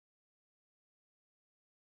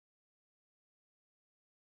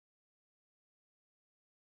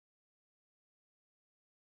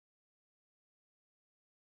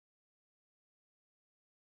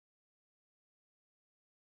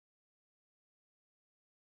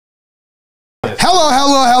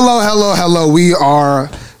Hello. We are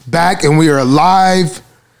back and we are live.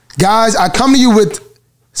 Guys, I come to you with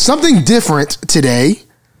something different today.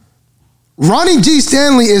 Ronnie G.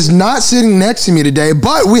 Stanley is not sitting next to me today,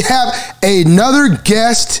 but we have another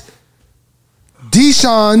guest,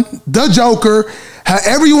 Deshon, the Joker,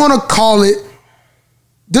 however you want to call it,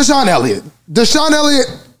 Deshon Elliott. Deshon Elliott,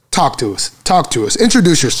 talk to us.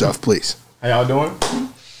 Introduce yourself, please. How y'all doing?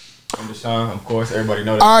 I'm Deshon, of course. Everybody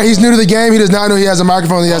knows that. All right, he's new to the game. He does not know he has a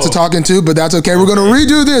microphone he has to talk into, but that's okay. We're going to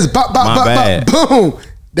redo this. Boom.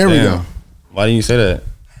 There we go. Why didn't you say that?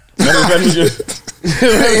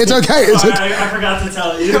 It's okay. I forgot to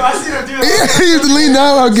tell you. I see him do it. You lean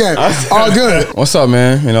down? Okay. All good. What's up,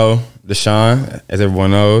 man? You know, Deshon, as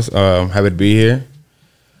everyone knows. Happy to be here.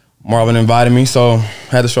 Marlon invited me, so I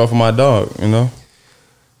had to show up for my dog, you know?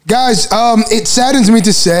 Guys, it saddens me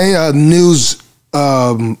to say news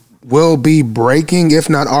will be breaking, if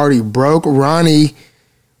not already broke. Ronnie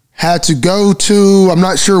had to go to, I'm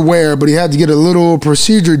not sure where, but he had to get a little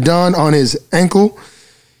procedure done on his ankle.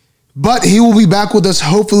 But he will be back with us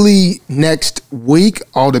hopefully next week.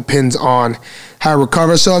 All depends on how he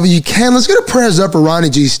recovers. So if you can, let's get a prayers up for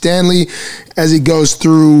Ronnie G. Stanley as he goes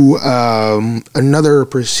through another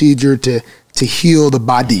procedure to heal the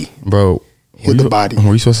body. Bro, heal the body.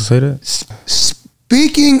 Were you supposed to say that?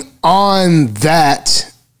 Speaking on that,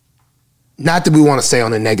 not that we want to say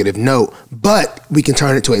on a negative note, but we can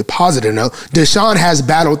turn it to a positive note. Deshon has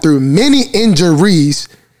battled through many injuries,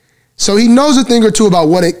 so he knows a thing or two about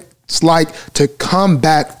what it's like to come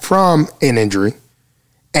back from an injury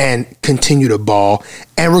and continue to ball.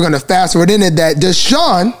 And we're going to fast forward into that.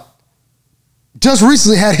 Deshon just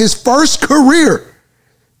recently had his first career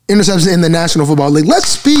interception in the National Football League. Let's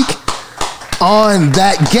speak on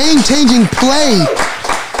that game-changing play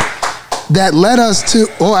that led us to,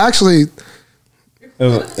 actually,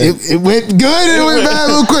 it went good and it went bad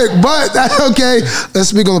a little quick, but that's okay. Let's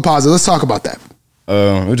speak on the positive. Let's talk about that.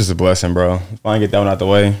 It was just a blessing, bro. Finally get that one out the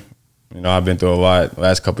way. You know, I've been through a lot the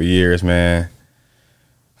last couple of years, man.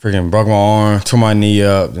 Freaking broke my arm, tore my knee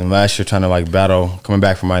up, and last year trying to like battle coming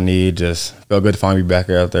back from my knee. Just felt good to finally be back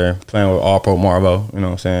out there playing with All-Pro Marlo, you know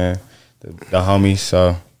what I'm saying? The homies,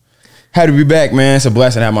 so had to be back, man. It's a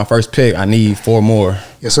blessing to have my first pick. I need 4 more.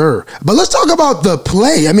 Yes, sir. But let's talk about the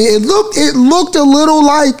play. I mean, it looked a little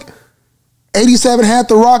like 87 had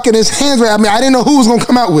the rock in his hands. I mean, I didn't know who was going to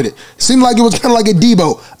come out with it. It seemed like it was kind of like a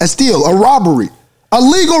Debo, a steal, a robbery, a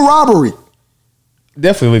legal robbery.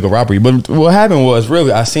 Definitely legal robbery. But what happened was,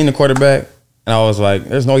 really, I seen the quarterback, and I was like,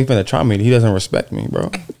 there's no even to try me. He doesn't respect me,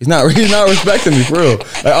 bro. He's not respecting me, for real.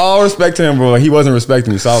 Like, all respect to him, bro. He wasn't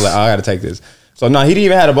respecting me. So I was like, I got to take this. So, no, he didn't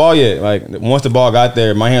even have the ball yet. Like, once the ball got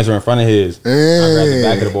there, my hands were in front of his. I grabbed the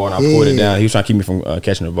back of the ball, and I pulled it down. He was trying to keep me from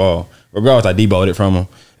catching the ball. Regardless, I deboed it from him.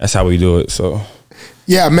 That's how we do it, so.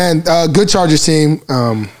 Yeah, man, good Chargers team.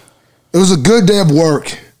 It was a good day of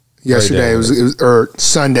work yesterday. It was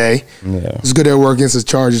Sunday. Yeah. It was a good day of work against the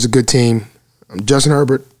Chargers. A good team. Justin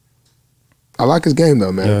Herbert, I like his game,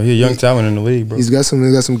 though, man. Yeah, he's a young talent in the league, bro. He's got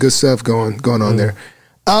some good stuff going on there.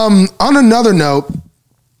 On another note,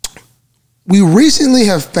 we recently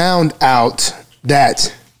have found out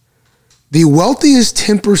that the wealthiest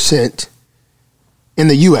 10% in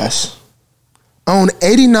the U.S. own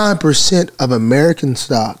 89% of American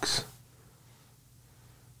stocks.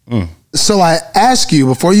 So I ask you,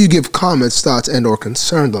 before you give comments, thoughts, and or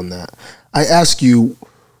concerns on that, I ask you,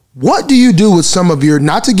 what do you do with some of your,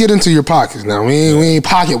 not to get into your pockets now, we ain't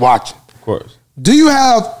pocket watching. Of course. Do you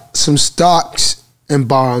have some stocks and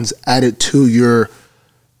bonds added to your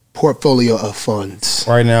portfolio of funds?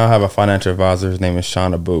 Right now, I have a financial advisor. His name is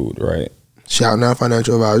Sean Abood, right? Shouting out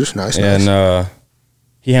financial advisors. Nice. And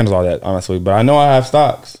he handles all that, honestly. But I know I have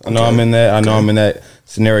stocks. I know I'm in that. I know I'm in that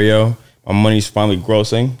scenario. My money's finally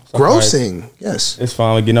grossing. So Grossing, yes. It's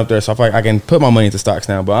finally getting up there. So I feel like I can put my money into stocks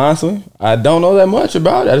now. But honestly, I don't know that much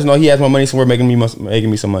about it. I just know he has my money somewhere making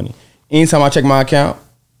me some money. Anytime I check my account,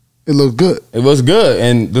 it looks good. It looks good.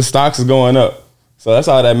 And the stocks is going up. So that's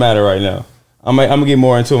all that matter right now. I'm going to get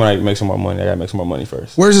more into it when I make some more money. I got to make some more money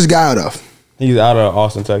first. Where's this guy out of? He's out of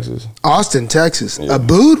Austin, Texas. Austin, Texas. Yeah.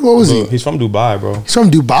 Abood? What was he? He's from Dubai, bro. He's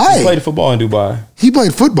from Dubai? He played football in Dubai. He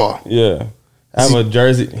played football? Yeah. I have a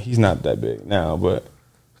jersey. He's not that big now, but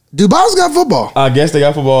Dubai's got football. I guess they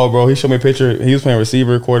got football, bro. He showed me a picture. He was playing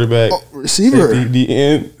receiver, quarterback. Oh, receiver? The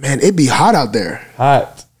end. Man, it'd be hot out there.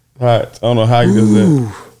 Hot. I don't know how he does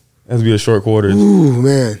that. Has to be a short quarters. Ooh,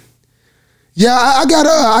 man. Yeah, I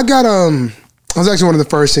was actually one of the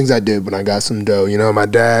first things I did when I got some dough. You know, my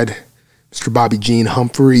dad, Mr. Bobby Jean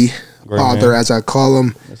Humphrey, father as I call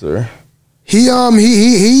him. Yes, sir.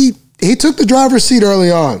 He took the driver's seat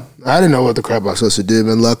early on. I didn't know what the crap I was supposed to do,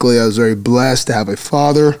 man. Luckily, I was very blessed to have a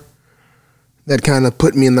father that kind of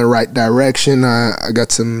put me in the right direction. I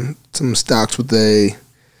got some stocks with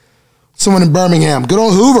someone in Birmingham, good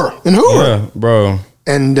old Hoover in Hoover. Yeah, bro.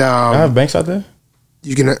 And I have banks out there.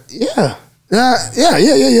 You can, yeah. Are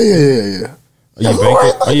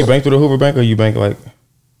you bank through the Hoover Bank, or you bank like?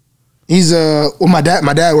 He's well, my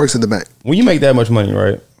dad works at the bank. When you make that much money,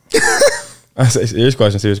 right? I say serious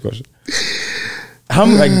question. How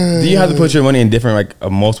like do you have to put your money in different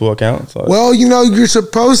like multiple accounts? Or? Well, you know, you're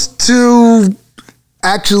supposed to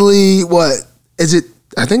actually what is it?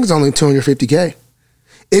 I think it's only $250K.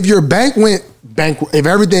 If your bank if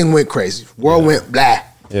everything went crazy, world went blah.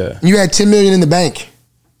 Yeah. And you had $10 million in the bank,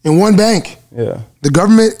 in one bank. Yeah. The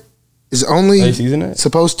government is only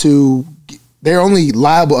supposed to. They're only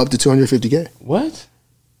liable up to $250K. What?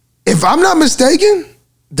 If I'm not mistaken,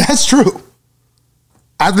 that's true.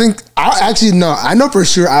 I know for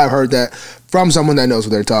sure I've heard that from someone that knows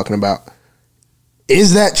what they're talking about.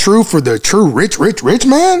 Is that true for the true rich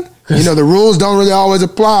man? You know, the rules don't really always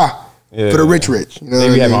apply for the rich. You know,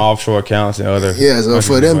 maybe having offshore accounts and other. Yeah, so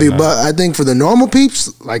for them, but I think for the normal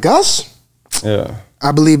peeps like us,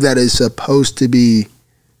 I believe that is supposed to be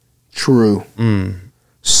true.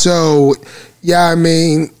 So, yeah, I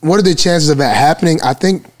mean, what are the chances of that happening? I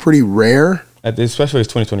think pretty rare. Especially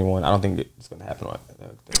it's 2021. I don't think it's going to happen like that.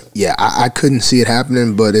 Yeah, I couldn't see it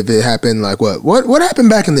happening, but if it happened, like what happened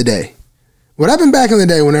back in the day? What happened back in the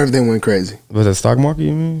day when everything went crazy? Was that stock market,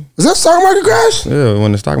 you mean? Was that stock market crash? Yeah,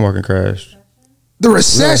 when the stock market crashed. The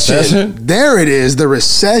recession. There it is, the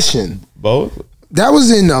recession. Both? That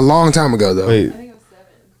was in a long time ago, though. Wait. I think it was 7.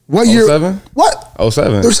 What year? 07? What?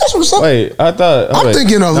 07. The recession was 7? Wait, I thought. I'm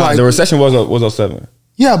thinking of like. The recession was 07.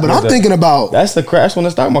 Yeah, but I'm thinking about. That's the crash when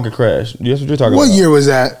the stock market crashed. That's what you're talking about. What year was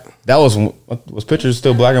that? That was pictures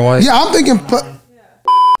still black and white? Yeah, I'm thinking.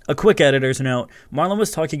 A quick editor's note. Marlon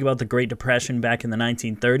was talking about the Great Depression back in the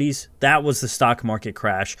 1930s. That was the stock market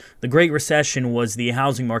crash. The Great Recession was the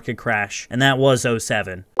housing market crash, and that was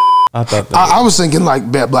 07. I thought that. I was thinking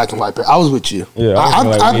like black and white. I was with you. Yeah,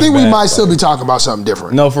 I think we might still be talking about something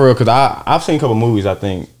different. No, for real, because I've seen a couple movies. I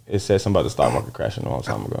think it said something about the stock market crashing a long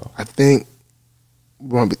time ago. I think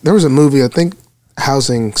there was a movie. I think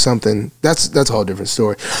housing something. That's a whole different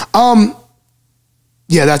story.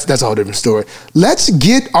 Yeah, that's a whole different story. Let's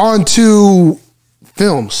get on to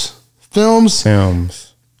films.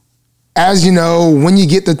 Films. As you know, when you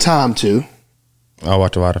get the time to. I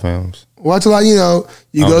watch a lot of films. Watch a lot, you know,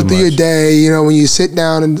 you go through your day, you know, when you sit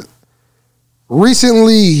down and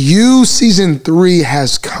recently You season 3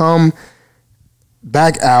 has come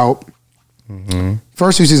back out.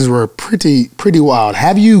 First 2 seasons were pretty wild.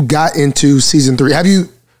 Have you got into season 3?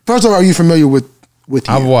 First of all, are you familiar with You?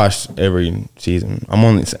 I've watched every season. I'm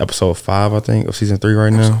on episode 5, I think, of season 3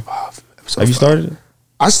 right now. Have you started it?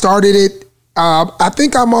 I started it. I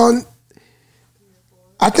think I'm on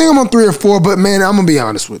 3 or 4, but man, I'm gonna be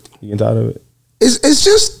honest with you. You get tired of it? It's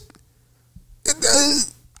just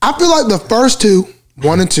I feel like the first 2,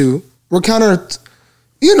 1 and 2, were kind of,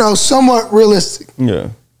 you know, somewhat realistic. Yeah.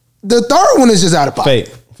 The third one is just out of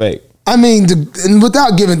pocket. Fake. I mean, and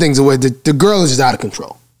without giving things away, the girl is just out of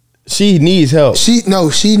control. She needs help. She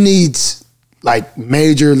needs like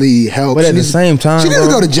majorly help. But at the same time, she needs to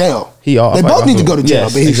go to jail. They both need to go to jail.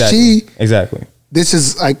 Yes, but exactly. This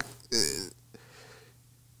is like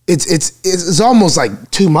it's almost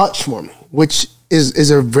like too much for me, which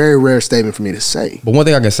is a very rare statement for me to say. But one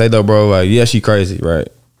thing I can say though, bro, like yeah, she crazy, right?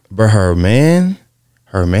 But her man's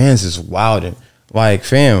is wilding. Like,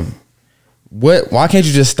 fam, why can't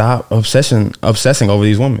you just stop obsessing over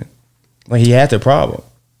these women? Like, he had the problem.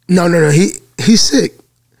 No. He's sick.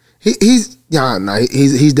 He's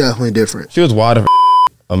definitely different. She was wild of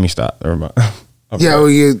let me stop. Never mind. Okay.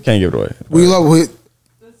 Yeah, can't give it away.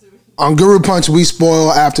 On Guru Punch, we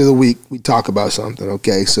spoil after the week. We talk about something,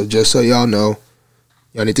 okay? So just so y'all know,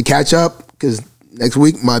 y'all need to catch up because next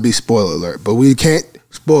week might be spoiler alert. But we can't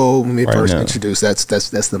spoil when we first introduce. That's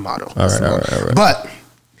the motto. All right. But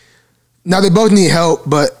now they both need help,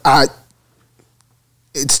 but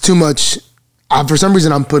it's too much. For some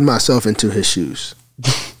reason, I'm putting myself into his shoes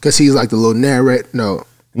because he's like the little narrator. No,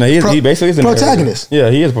 he basically is the protagonist. Yeah,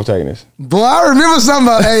 he is protagonist. Boy, I remember something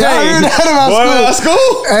about. Hey, I remember that about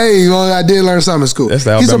school. Hey, well, I did learn something in school. He's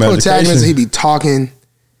a protagonist. He be talking,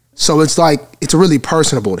 so it's like it's really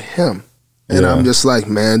personable to him, and I'm just like,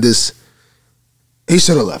 man, he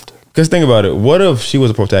should have left her. Because think about it. What if she was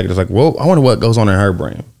a protagonist? Like, well, I wonder what goes on in her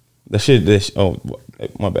brain. Oh,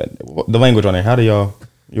 my bad. The language on it. How do y'all?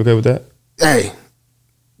 You okay with that? Hey,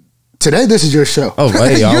 Today, this is your show. Oh,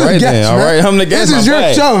 wait, all right then. All right, I'm the guest. This is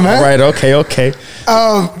your show, man. All right, okay.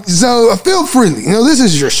 So feel freely. This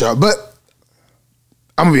is your show, but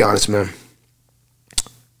I'm gonna be honest, man.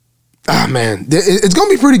 Man, it's gonna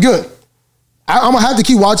be pretty good. I'm gonna have to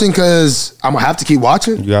keep watching because I'm gonna have to keep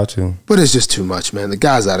watching. You got to, but it's just too much, man. The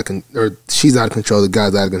guy's out of or she's out of control. The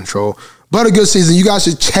guy's out of control. But a good season. You guys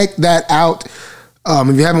should check that out.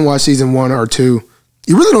 If you haven't watched season 1 or 2,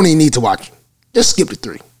 you really don't even need to watch it. Just skip to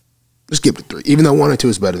 3. Just skip to 3. Even though 1 and 2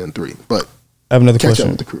 is better than 3. But I have another catch question.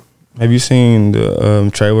 up with the crew. Have you seen the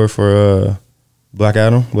trailer for Black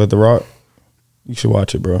Adam with The Rock? You should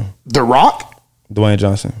watch it, bro. The Rock? Dwayne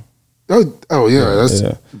Johnson. Oh yeah, that's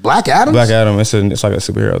Black Adam. Black Adam. It's like a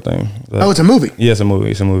superhero thing. It's a movie. Yeah, it's a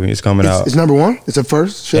movie. It's coming out. It's number 1. It's a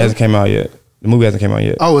first show. It hasn't came out yet. The movie hasn't came out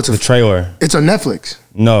yet. Oh, it's the trailer. It's on Netflix.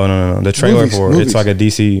 No. The trailer Movies. it's like a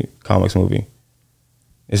DC Comics movie.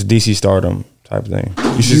 It's DC Stardom type thing.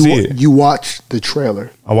 You should see it. You watched the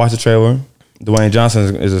trailer. I watched the trailer. Dwayne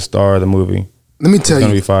Johnson is a star of the movie. Let me tell you. It's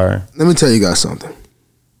gonna be fire. Let me tell you guys something.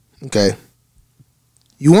 Okay.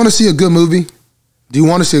 You want to see a good movie? Do you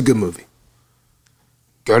want to see a good movie?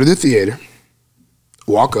 Go to the theater.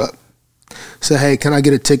 Walk up. Say, hey, can I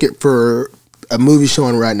get a ticket for a movie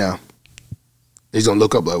showing right now? He's gonna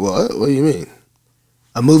look up like, what do you mean?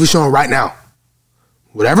 A movie showing right now.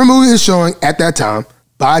 Whatever movie is showing at that time,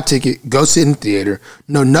 buy a ticket, go sit in the theater,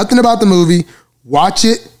 know nothing about the movie, watch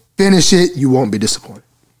it, finish it, you won't be disappointed.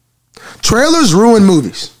 Trailers ruin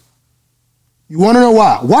movies. You want to know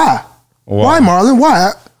why? Why, Marlon?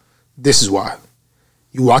 Why? This is why.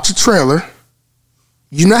 You watch a trailer,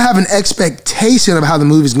 you now have an expectation of how the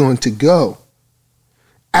movie's going to go.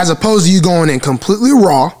 As opposed to you going in completely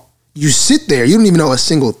raw, you sit there, you don't even know a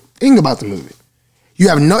single thing about the movie. You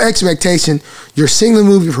have no expectation. You're seeing the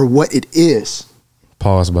movie for what it is.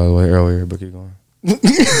 Pause, by the way, earlier, but keep going. You're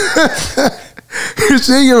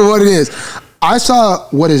seeing it for what it is. I saw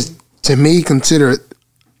what is, to me, considered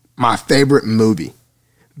my favorite movie.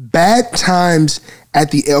 Bad Times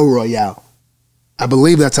at the El Royale. I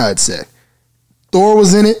believe that's how it's said. Thor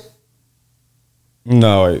was in it.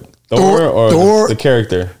 No, wait. Thor, the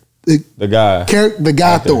character? The guy. The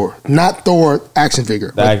guy actor. Thor. Not Thor action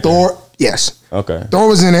figure. But Thor, yes. Okay. Thor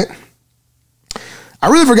was in it. I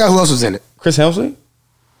really forgot who else was in it. Chris Hemsworth?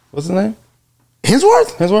 What's his name?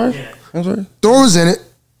 Hemsworth? Yeah. Hemsworth? Thor was in it.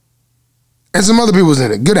 And some other people was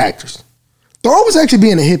in it. Good actors. Thor was actually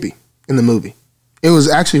being a hippie in the movie. It was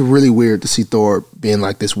actually really weird to see Thor being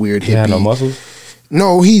like this weird hippie. He had no muscles?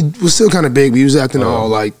 No, he was still kind of big, but he was acting all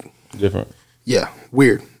like... different. Yeah,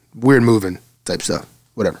 weird. Weird moving type stuff.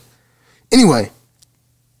 Whatever. Anyway,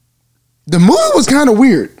 the movie was kind of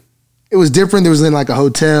weird. It was different. There was in like a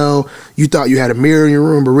hotel. You thought you had a mirror in your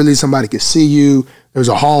room, but really somebody could see you. There was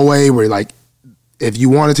a hallway where like, if you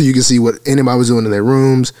wanted to, you could see what anybody was doing in their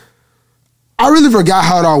rooms. I really forgot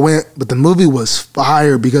how it all went, but the movie was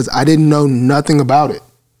fire because I didn't know nothing about it.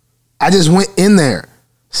 I just went in there,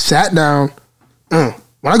 sat down. When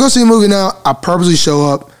I go see a movie now, I purposely show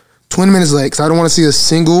up 20 minutes late because I don't want to see a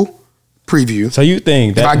single preview. So you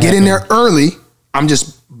think that if I get in there early, I'm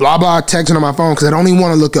just blah blah texting on my phone because I don't even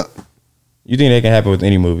want to look up. You think that can happen with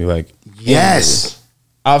any movie? Like yes,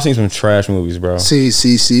 I've seen some trash movies, bro. See,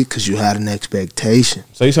 because you had an expectation.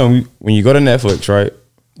 So you told me when you go to Netflix, right?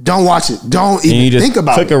 Don't watch it. Don't even think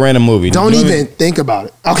about it. Click a random movie. Don't even think about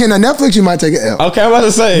it. Okay, now Netflix, you might take an L. Okay, I'm about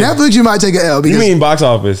to say Netflix, you might take an L. Because, you mean box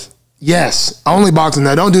office? Yes, only boxing.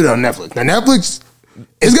 Now don't do that on Netflix. Now Netflix,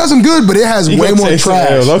 it's got some good, but it has way more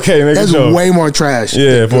trash. Okay, make There's way more trash.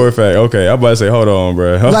 Yeah, for a fact. Okay, I'm about to say, hold on,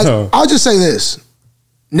 bro. I'll just say this: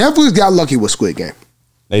 Netflix got lucky with Squid Game.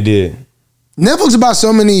 They did. Netflix about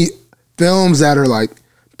so many films that are like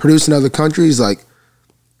produced in other countries, like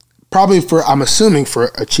probably I'm assuming for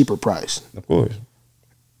a cheaper price. Of course.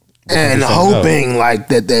 And hoping like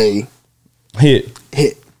that they hit.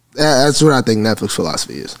 That's what I think Netflix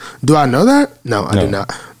philosophy is. Do I know that? No, I do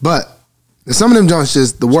not. But some of them joints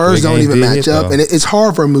just the words don't even match up, and it's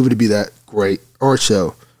hard for a movie to be that great or a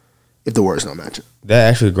show if the words don't match up. That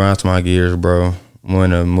actually grinds my gears, bro.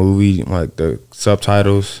 When a movie like the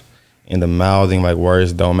subtitles and the mouthing like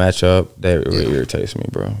words don't match up, that really irritates me,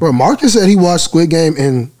 bro. Bro, Marcus said he watched Squid Game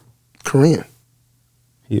in Korean.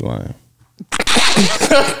 He lying. He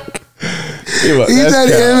said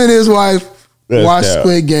him and his wife watched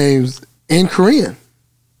Squid Games in Korean.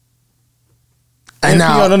 And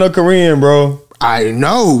now you don't know Korean, bro. I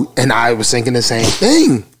know, and I was thinking the same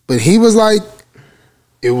thing, but he was like,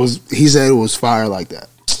 he said it was fire like that.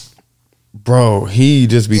 Bro, he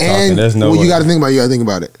just be talking. There's no way. You got to think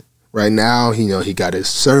about it. Right now, he got his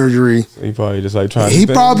surgery. He probably just like trying. He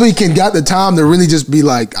probably can got the time to really just be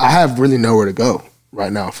like, I have really nowhere to go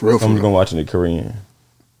right now, for real. I'm just gonna watch it in Korean.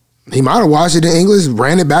 He might have watched it in English,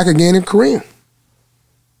 ran it back again in Korean.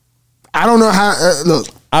 I don't know how. Look,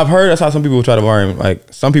 I've heard that's how some people try to learn.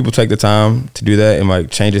 Like some people take the time to do that and like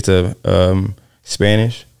change it to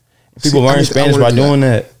Spanish. People learn Spanish by doing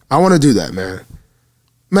that. I want to do that, man.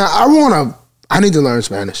 Man, I need to learn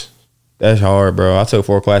Spanish. That's hard, bro. I took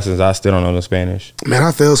 4 classes. I still don't know the Spanish. Man,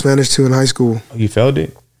 I failed Spanish too in high school. Oh, you failed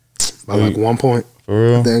it? By like 1 point. For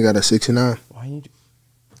real? I think I got a 69. Why you?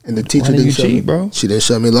 And the teacher didn't show me, bro. She didn't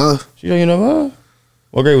show me love. She don't you know love?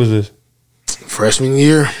 What grade was this? Freshman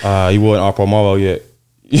year. You wasn't Opera Marlo yet.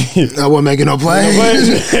 I wasn't making no plays.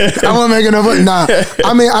 I wasn't making no plays. Nah.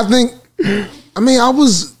 I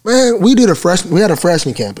was, man, we had a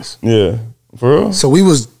freshman campus. Yeah. For real? So we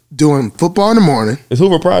was doing football in the morning. Is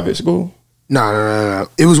Hoover private school? No.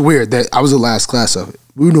 It was weird that I was the last class of it.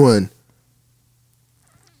 We were doing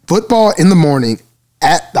football in the morning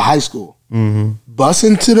at the high school. Mm-hmm.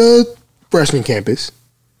 Busing to the freshman campus.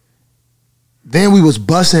 Then we was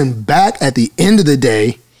busing back at the end of the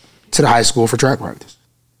day to the high school for track practice.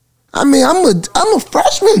 I'm a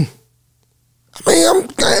freshman. I'm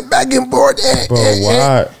going back and forth. Bro,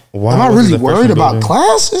 why? Am I really worried about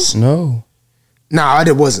classes? No. Nah,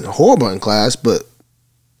 I wasn't horrible in class, but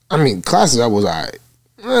classes I was all right.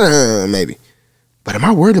 Maybe. But am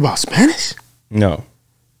I worried about Spanish? No.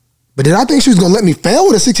 But did I think she was going to let me fail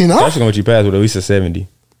with a 69? She's going to let you pass with at least a 70.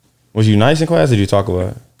 Was you nice in class or did you talk a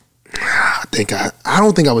lot? I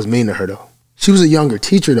don't think I was mean to her, though. She was a younger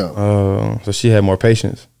teacher, though. Oh, so she had more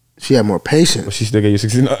patience. She had more patience. But she still gave you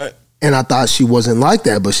 69. And I thought she wasn't like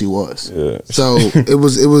that, but she was. Yeah. So it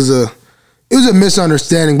was a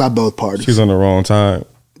misunderstanding by both parties. She was on the wrong time.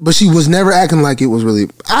 But she was never acting like it was really.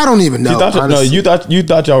 I don't even know. You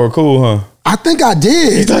thought y'all were cool, huh? I think I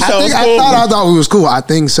did. I thought we was cool. I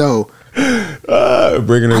think so.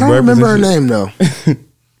 Bringing her. I don't remember her name though.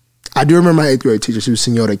 I do remember my 8th grade teacher. She was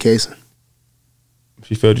Senora Cason.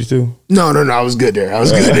 She failed you too? No. I was good there. I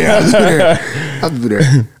was good there.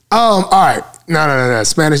 All right. No.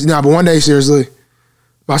 Spanish. No, but one day, seriously,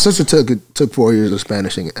 my sister took 4 years of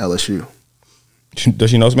Spanish in LSU. Does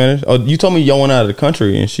she know Spanish? Oh, you told me y'all went out of the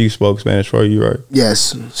country and she spoke Spanish for you, right?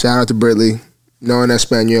 Yes. Shout out to Britley. No en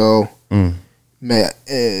español. Yo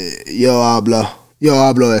hablo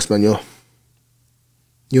español.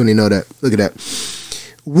 You only know that. Look at that.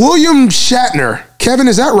 William Shatner. Kevin,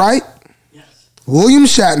 is that right? Yes. William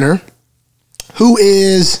Shatner, who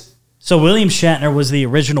is... So William Shatner was the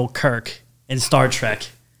original Kirk in Star Trek.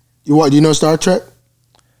 Do you know Star Trek?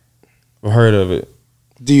 I've heard of it.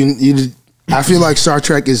 I feel like Star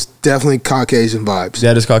Trek is definitely Caucasian vibes.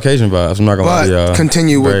 That is Caucasian vibes. I'm not going to lie to y'all.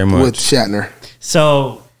 Continue with Shatner.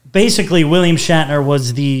 So basically, William Shatner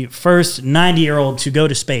was the first 90-year-old to go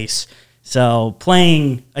to space. So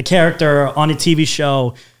playing a character on a TV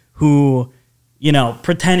show who,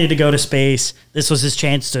 pretended to go to space. This was his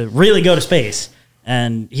chance to really go to space.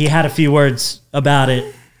 And he had a few words about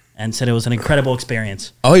it and said it was an incredible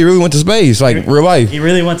experience. Oh, he really went to space, like real life. He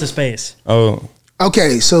really went to space. Oh.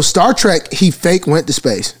 Okay, so Star Trek, he fake went to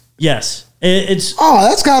space. Yes. It's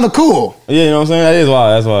that's kind of cool. Yeah, you know what I'm saying? That is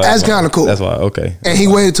why. That's kind of cool. That's why, okay. And he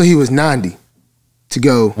waited till he was 90 to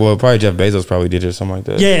go. Well, probably Jeff Bezos probably did it or something like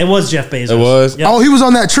that. Yeah, it was Jeff Bezos. It was? Yep. Oh, he was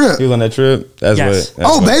on that trip. He was on that trip? That's yes.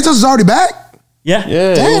 what. Bezos is already back? Yeah.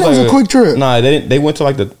 Yeah. Damn, that was a quick trip. Nah, they went to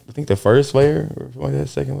like the first layer or something like that,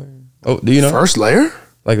 second layer. Oh, do you know? First layer?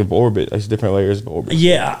 Like of orbit. Like different layers of orbit.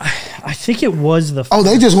 Yeah. I think it was the... Oh,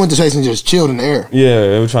 they just went to space and just chilled in the air. Yeah,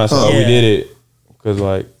 they were trying to say, we did it. Because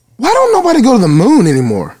like... Why don't nobody go to the moon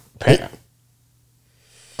anymore? I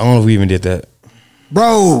don't know if we even did that.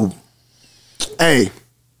 Bro. Hey.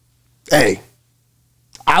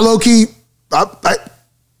 I low-key...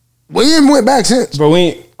 we ain't went back since. Bro,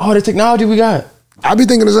 the technology we got. I be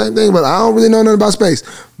thinking the same thing, but I don't really know nothing about space.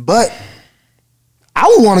 But I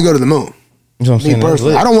would want to go to the moon. You know what I'm saying?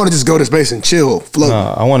 Personally, I don't want to just go to space and chill, float.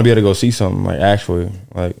 Nah, I want to be able to go see something, like actually.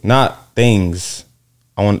 Like, not things.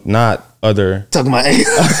 I want, not other. Talking about I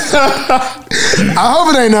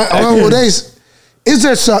hope it ain't not.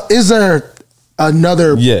 Is there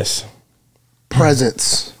another yes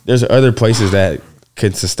presence? There's other places that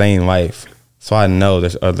could sustain life. So I know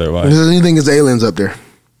there's other life. Does anything is aliens up there?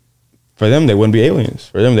 For them, they wouldn't be aliens.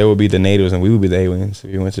 For them, they would be the natives and we would be the aliens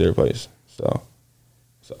if we went to their place. So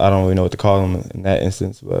I don't really know what to call them in that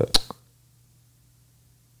instance, but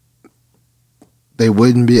they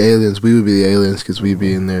wouldn't be aliens. We would be the aliens because we'd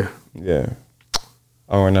be in there. Yeah.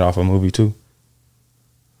 I learned that off a movie too.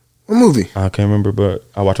 What movie? I can't remember, but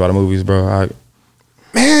I watch a lot of movies, bro.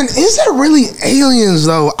 Man, Man, is that really aliens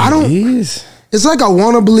though? I don't. It's like I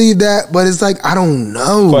want to believe that, but it's like I don't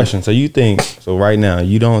know. Question. So you think? So right now,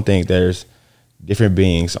 you don't think there's different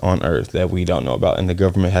beings on Earth that we don't know about, and the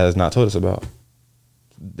government has not told us about?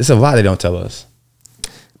 It's a lot they don't tell us.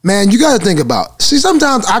 Man, you got to think about. See,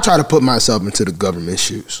 sometimes I try to put myself into the government's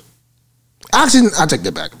shoes. Actually, I take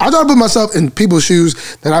that back. I try to put myself in people's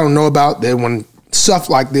shoes that I don't know about. That when stuff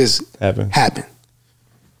like this happen,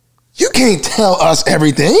 you can't tell us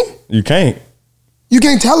everything. You can't. You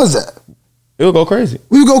can't tell us that. It'll go crazy.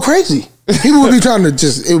 We would go crazy. People would be trying to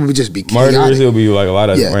just. It would just be chaotic. Murderers. It'll be like a lot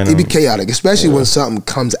of random. It'd be chaotic, especially when something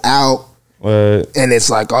comes out and it's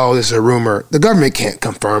like, oh, this is a rumor. The government can't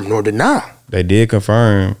confirm nor deny. They did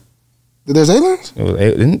confirm that there's aliens.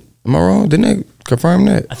 Am I wrong? Didn't they confirm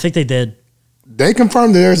that? I think they did. They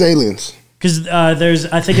confirmed that there's aliens. Because there's,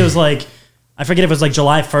 I think it was like, I forget if it was like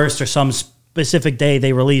July 1st or some specific day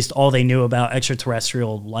they released all they knew about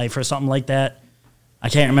extraterrestrial life or something like that. I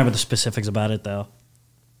can't remember the specifics about it though.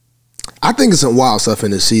 I think it's some wild stuff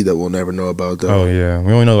in the sea that we'll never know about though. Oh yeah,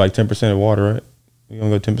 we only know like 10% of water, right? We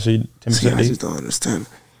only go 10%. 10%. I just don't understand.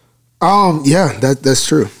 Yeah, that's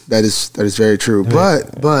true. That is very true.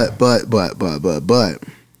 But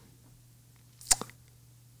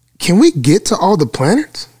can we get to all the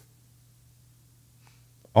planets?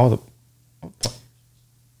 I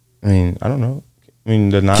mean, I don't know. I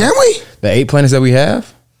mean, can we? The 8 planets that we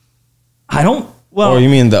have? I don't. Well, or you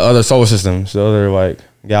mean the other solar systems, the other like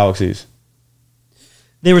galaxies?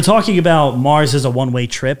 They were talking about Mars as a one-way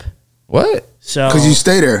trip. What? So because you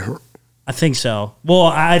stay there. I think so. Well,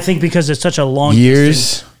 I think because it's such a long years.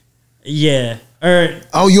 Distance, yeah.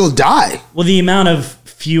 Or you'll die. Well, the amount of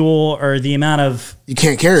fuel or the amount of you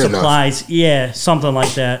can't carry supplies. Enough. Yeah, something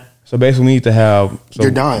like that. So basically, we need to have. So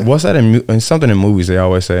you're dying. What's that in something in movies? They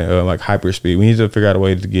always say like hyperspeed. We need to figure out a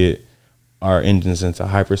way to get our engines into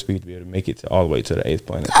hyperspeed to be able to make it all the way to the 8th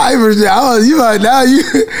planet. Hyperspeed.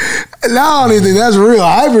 Now I don't even think that's real.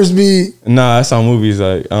 Hyperspeed. Nah, that's on movies.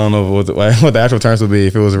 Like I don't know what the actual terms would be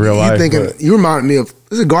if it was real life. You remind me of,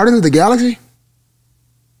 is it Guardians of the Galaxy?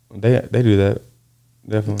 They do that,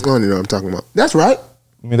 definitely. I don't even know what I'm talking about. That's right.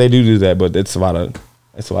 I mean, they do that, but it's a lot of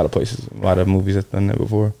places, a lot of movies that's done that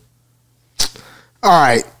before. All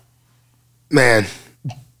right, man.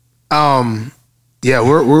 Yeah,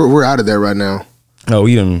 we're out of there right now. No,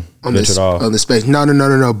 we didn't venture off on the space.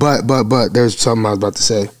 No. But there's something I was about to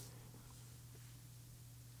say.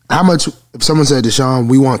 How much? If someone said, Deshon,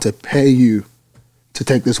 we want to pay you to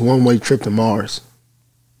take this one-way trip to Mars.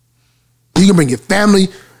 You can bring your family,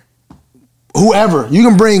 whoever. You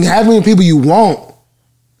can bring however many people you want.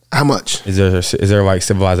 How much? Is there like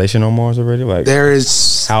civilization on Mars already? Like there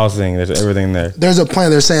is housing. There's everything there. There's a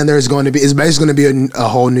plan. They're saying there's going to be. It's basically going to be a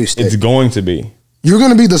whole new state. It's going to be. You're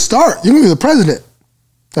going to be the start. You're going to be the president.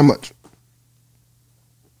 How much?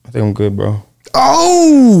 I think I'm good, bro.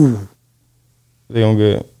 Oh. I think I'm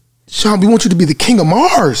good. Sean, we want you to be the king of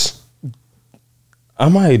Mars. I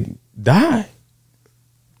might die.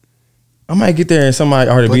 I might get there and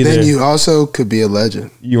somebody already be there. But then you also could be a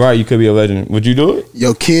legend. You're right. You could be a legend. Would you do it?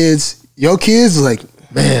 Your kids like,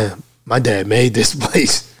 man, my dad made this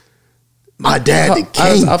place. My dad, the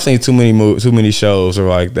king. I've seen too many shows where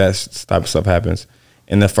like that type of stuff happens.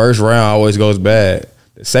 And the first round always goes bad.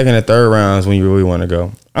 The second and third rounds when you really want to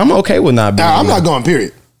go. I'm okay with not being. I'm not going.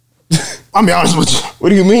 Period. I'll be honest with you. What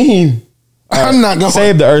do you mean? I'm not going. Say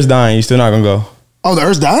if the Earth's dying, you still not gonna go. Oh, the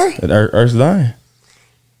Earth's dying? The Earth's dying.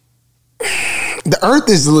 The Earth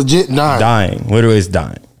is legit dying. Dying. Literally, it's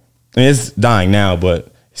dying. I mean, it's dying now,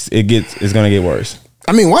 but it's gonna get worse.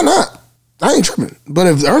 I mean, why not? I ain't tripping. But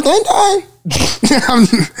if the Earth ain't dying,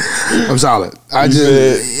 I'm solid. I was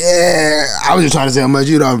just trying to say how much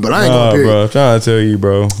you know, but I ain't going period. Bro, I'm trying to tell you,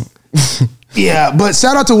 bro. Yeah, but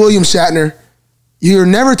shout out to William Shatner. You're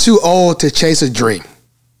never too old to chase a dream.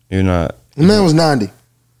 You're not. The man was 90.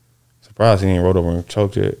 Surprised he ain't rolled over and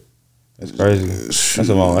choked yet. That's crazy. That's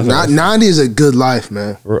a long. 90 is a good life,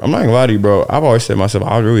 man. I'm not gonna lie to you, bro. I've always said to myself,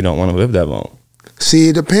 I really don't want to live that long. See,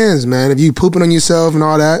 it depends, man. If you pooping on yourself and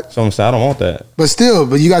all that. So I'm saying I don't want that. But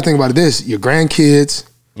you got to think about this. Your grandkids.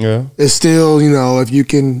 Yeah. It's still, if you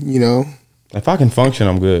can, If I can function,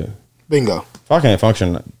 I'm good. Bingo. If I can't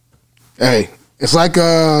function. Hey, it's like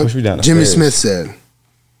Jimmy stairs. Smith said.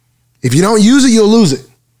 If you don't use it, you'll lose it.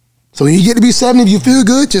 So when you get to be 70, if you feel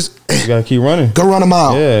good, just you gotta keep running. Go run a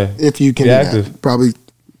mile. Yeah. If you can be active. Probably.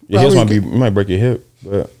 Your hips you might break your hip,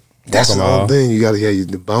 but that's the whole thing. You gotta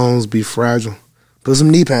the bones be fragile. Put some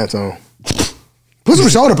knee pads on. Put some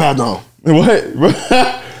shoulder pads on. What?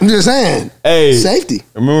 I'm just saying. Hey, safety.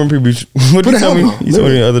 Remember when people? What did you tell me? You told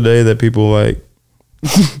me the other day that people like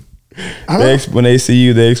When they see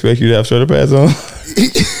you, they expect you to have shoulder pads on.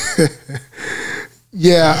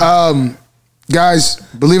 Yeah, guys,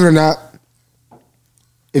 believe it or not,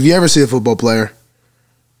 if you ever see a football player,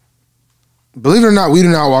 believe it or not, we do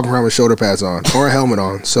not walk around with shoulder pads on or a helmet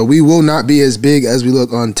on. So we will not be as big as we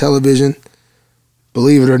look on television.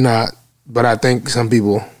 Believe it or not, but I think some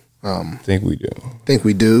people think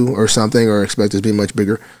we do or something, or expect us to be much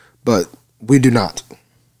bigger, but we do not.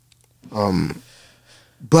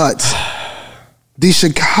 But the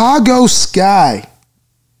Chicago Sky,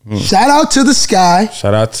 shout out to the Sky.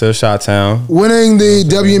 Shout out to Chi-Town. Winning the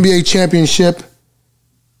WNBA championship.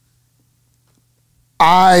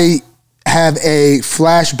 I have a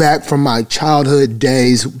flashback from my childhood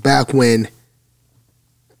days back when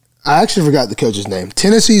I actually forgot the coach's name.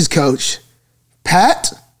 Tennessee's coach,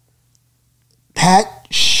 Pat.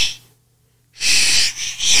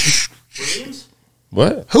 Williams?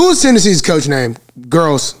 What? Who was Tennessee's coach name?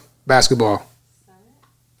 Girls basketball.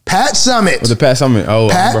 Pat Summitt. Was it Pat Summitt? Oh,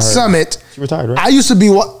 Pat Summitt. She retired, right? I used to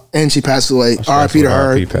be and she passed away. R.I.P. to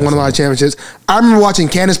her. One of my championships. I remember watching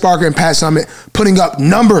Candace Parker and Pat Summitt putting up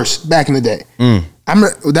numbers back in the day.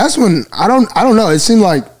 That's when I don't know. It seemed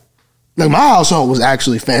like my household was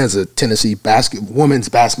actually fans of Tennessee women's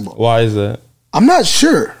basketball. Why is that? I'm not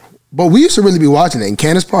sure, but we used to really be watching it. And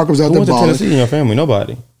Candace Parker was out there balling. Who went to Tennessee in your family?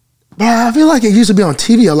 Nobody. But I feel like it used to be on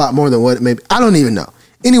TV a lot more than what it may be. I don't even know.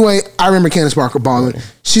 Anyway, I remember Candace Parker balling.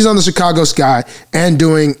 She's on the Chicago Sky and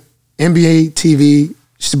doing NBA TV.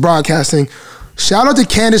 She's broadcasting. Shout out to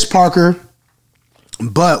Candace Parker.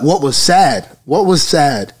 But what was sad?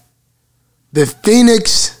 The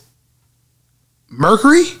Phoenix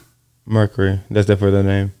Mercury, that's definitely their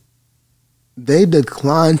name. they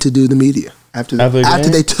declined to do the media after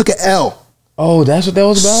they took an L. Oh, that's what that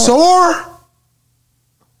was about? Sore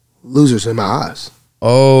losers in my eyes.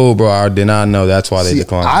 Oh, bro, I did not know that's why they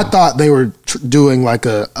declined. I thought they were doing like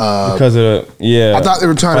a because of I thought they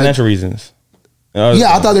were trying financial reasons.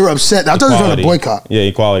 I thought they were upset. I thought they were trying to boycott. Yeah,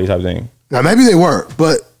 equality type thing. Now maybe they were,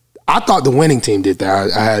 but I thought the winning team did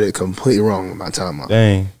that. I had it completely wrong in my timeline.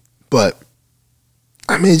 Dang. But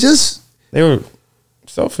I mean, they were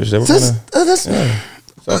selfish. They were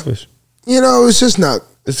selfish. You know, it's just not.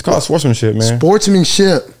 It's called sportsmanship, man.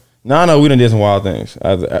 Sportsmanship. No, we done did some wild things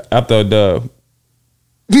after a dub.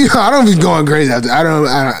 I don't be going crazy after. I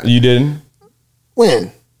don't. You didn't?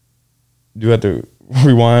 When? You have to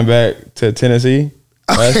rewind back to Tennessee.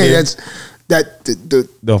 Okay,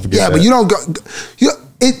 don't forget. Yeah, that. but you don't go.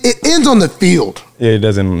 It ends on the field. Yeah, it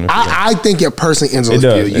doesn't. I think it personally ends on the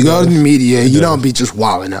field. You go to the media. You don't be just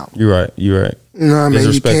wilding out. You're right. You know what I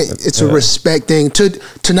mean? You can't. It's a respect thing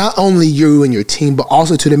to not only you and your team, but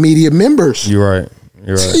also to the media members. You're right.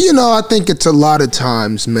 So, you know, I think it's a lot of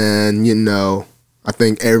times, man. You know, I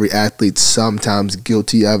think every athlete's sometimes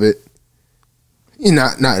guilty of it. You know,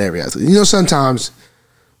 not every athlete. You know, sometimes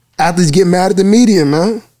athletes get mad at the media,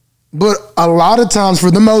 man. But a lot of times, for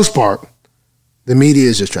the most part, the media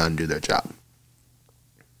is just trying to do their job.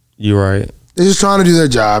 You're right. They're just trying to do their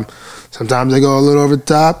job. Sometimes they go a little over the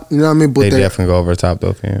top. You know what I mean? But they definitely go over the top,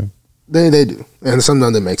 though, fam. They do. And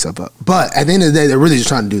sometimes it makes up. But at the end of the day, they're really just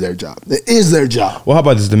trying to do their job. It is their job. Well, how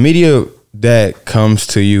about this? The media that comes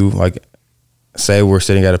to you, like, say we're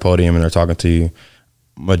sitting at a podium and they're talking to you,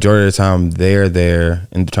 majority of the time they're there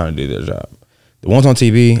and they're trying to do their job. The ones on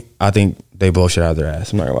TV, I think they bullshit out of their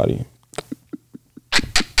ass. I'm not gonna lie to you.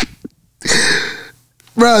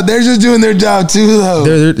 Bro, they're just doing their job too, though.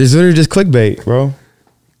 It's literally just clickbait, bro.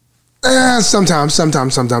 Sometimes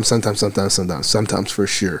for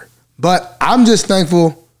sure. But I'm just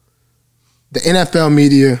thankful the NFL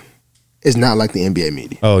media is not like the NBA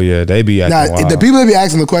media. Oh yeah, they be acting wild. The people that be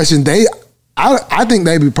asking the question, I think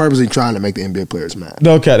they be purposely trying to make the NBA players mad.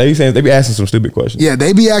 No, okay, they be asking some stupid questions. Yeah,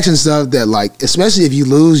 they be asking stuff that, like, especially if you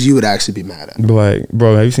lose, you would actually be mad at. Like,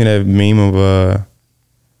 bro, have you seen that meme of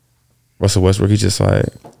Russell Westbrook? He's just like,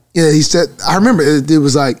 yeah, he said. I remember it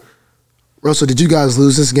was like, Russell, did you guys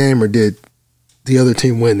lose this game or did the other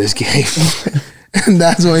team win this game? And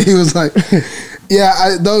that's when he was like,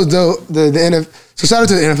 yeah, the NFL. So shout out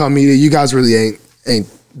to the NFL media. You guys really ain't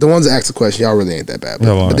the ones that ask the question. Y'all really ain't that bad.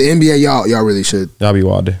 But the NBA, y'all really should. Y'all be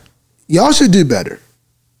wild. Y'all should do better.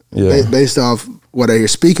 Yeah, based off what I hear.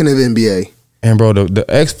 Speaking of NBA, and bro,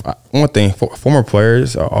 one thing, former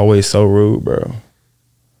players are always so rude, bro.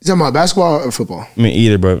 You talking about basketball or football? I mean,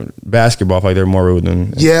 either, but basketball, I feel like they're more rude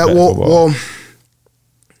than football. Well,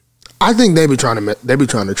 I think they be trying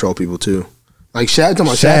to troll people too. Like Shaq, talking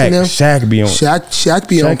about Shaq and them. Shaq be on.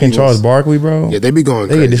 Shaq and Charles Barkley, bro. Yeah, they be going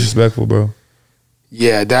crazy. They get disrespectful, bro.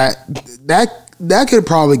 Yeah, that could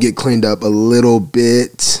probably get cleaned up a little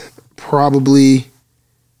bit. Probably.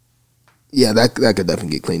 Yeah, that could definitely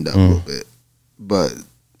get cleaned up a little bit. But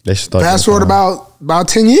They should start fast forward about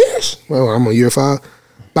 10 years. Well, I'm on year 5.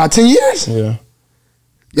 About 10 years. Yeah.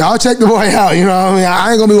 Y'all check the boy out. You know what I mean?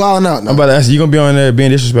 I ain't gonna be wilding out. No. I'm about to ask you, gonna be on there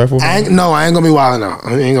being disrespectful? I ain't gonna be wilding out.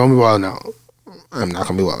 I ain't gonna be wilding out. I'm not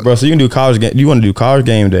gonna be wilding. Bro, so you can do college game. Do you want to do college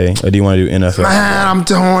game day or do you want to do NFL? Man, I'm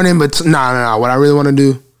torn in, but nah. What I really want to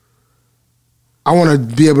do, I want to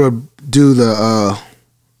be able to do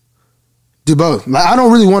do both. Like I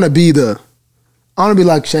don't really want to be I want to be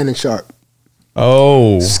like Shannon Sharp.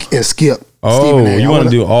 Oh. And Skip. Oh, you want to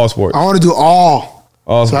do all sports? I want to do all.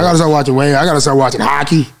 All So sports. I gotta start watching wave. I gotta start watching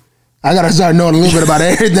hockey. I gotta start knowing a little bit about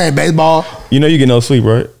everything. Baseball. You know you get no sleep,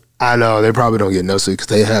 right? I know they probably don't get no sleep because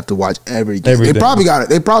they have to watch everything. Everything. They probably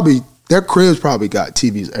got it. Their cribs probably got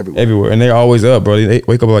TVs everywhere. Everywhere, and they're always up, bro. They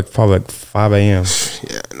wake up probably 5 a.m.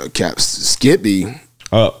 Yeah, no caps. Skip be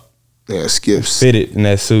up. Yeah, Skips. Fitted in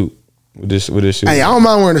that suit with this shoe. Hey, I don't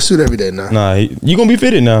mind wearing a suit every day now. Nah, you gonna be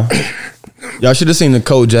fitted now. Y'all should have seen the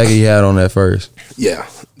coat jacket he had on that first. Yeah,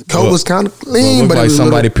 the coat was kind of clean, but like it was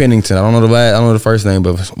somebody Pennington. I don't know the first name,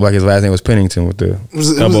 but like his last name was Pennington with the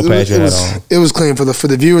double patch he had on. It was clean for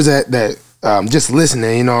the viewers that just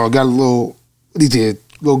listening. You know, got a little what he did,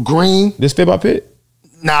 little green. This fit by Pitt?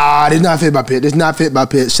 Nah, it's not fit by Pitt. It's not fit by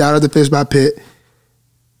Pitt. Shout out to Fish by Pitt.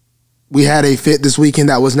 We had a fit this weekend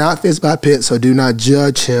that was not fit by Pitt, so do not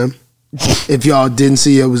judge him. If y'all didn't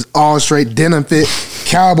see, it was all straight denim fit,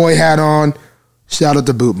 cowboy hat on. Shout out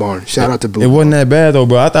to Boot Barn. Shout out to Boot Barn. It wasn't that bad though,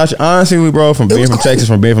 bro. I thought honestly, bro, from being from Texas,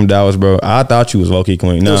 from being from Dallas, bro, I thought you was low key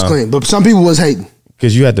clean. It was clean, but some people was hating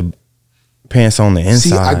because you had the pants on the inside.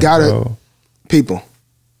 See, I got bro. it. People,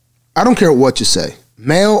 I don't care what you say,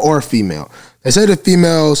 male or female. They say the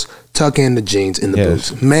females tuck in the jeans in the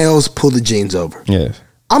boots. Males pull the jeans over. Yes.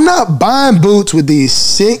 I'm not buying boots with these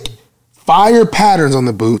sick fire patterns on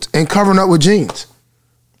the boots and covering up with jeans.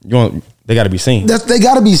 They got to be seen. They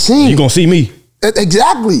got to be seen. You gonna see me?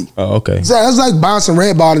 Exactly. Oh, okay. That's like buying some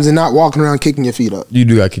red bottoms and not walking around kicking your feet up. You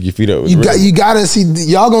do got to kick your feet up. You gotta see.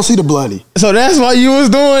 Y'all gonna see the bloody. So that's why you was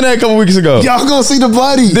doing that a couple weeks ago. Y'all gonna see the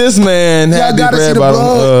bloody. This man had gotta these see red the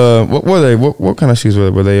bottom. What were they? What kind of shoes were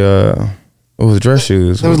they? Were they? It was dress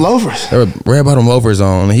shoes. It was loafers. There were red bottom loafers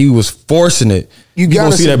on, and he was forcing it. You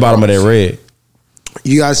gotta see that bottom of that red.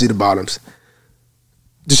 You gotta see the bottoms.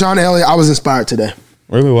 Deshon and Elliott, I was inspired today.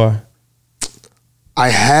 Really? Why? I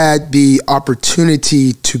had the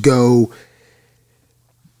opportunity to go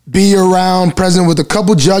be around present with a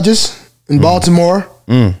couple judges in Baltimore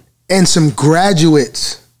and some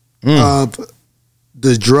graduates of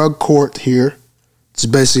the drug court here. It's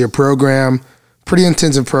basically a program, pretty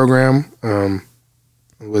intensive program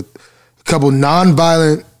with a couple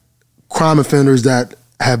nonviolent crime offenders that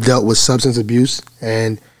have dealt with substance abuse,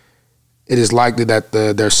 and it is likely that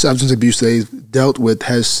their substance abuse they've dealt with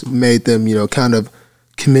has made them, kind of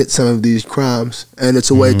commit some of these crimes. And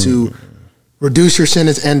it's a way to reduce your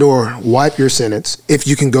sentence and or wipe your sentence if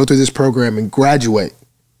you can go through this program and graduate.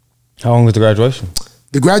 How long was the graduation?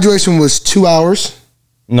 The graduation was 2 hours.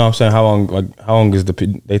 No, I'm saying how long is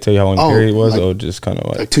they tell you how long the period was, or just kind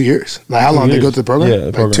of like 2 years? Like how long they go through the program? Yeah,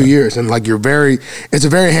 the program. 2 years. And like it's a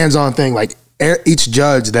very hands-on thing. Like each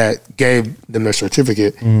judge that gave them their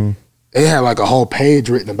certificate, they had like a whole page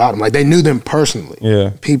written about them. Like they knew them personally.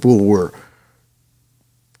 Yeah. People were,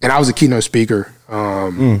 and I was a keynote speaker.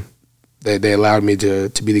 They allowed me to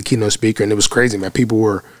be the keynote speaker, and it was crazy, man. People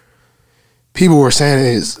were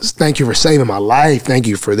saying, "Thank you for saving my life. Thank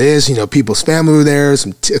you for this." People's family were there.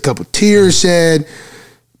 A couple tears shed.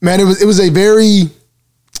 Man, it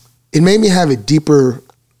made me have a deeper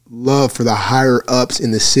love for the higher ups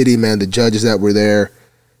in the city, man. The judges that were there,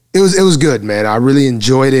 it was good, man. I really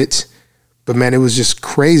enjoyed it, but man, it was just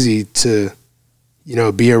crazy to,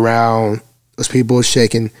 be around those people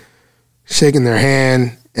shaking their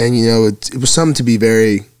hand, and it was something to be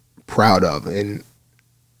very proud of. And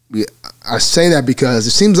I say that because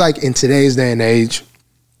it seems like in today's day and age,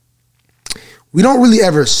 we don't really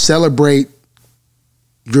ever celebrate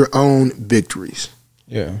your own victories.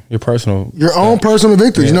 Yeah, your personal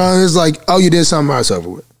victories. Yeah. It's like, oh, you did something, it's over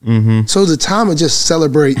with. So it's a time to just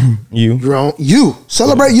celebrate your own.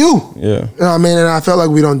 Celebrate you. Yeah. You know what I mean? And I felt like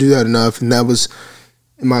we don't do that enough, and that was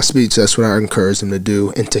in my speech. That's what I encouraged him to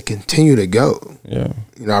do and to continue to go. Yeah.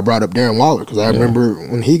 I brought up Darren Waller because I remember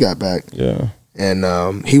when he got back. Yeah.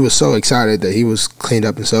 And he was so excited that he was cleaned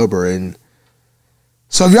up and sober. And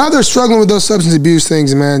so if you're out there struggling with those substance abuse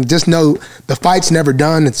things, man, just know the fight's never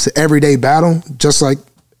done. It's an everyday battle, just like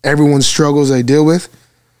everyone's struggles they deal with.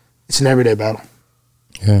 It's an everyday battle.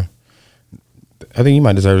 Yeah. I think you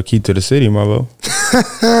might deserve a key to the city, Marlo.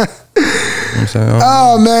 I'm saying?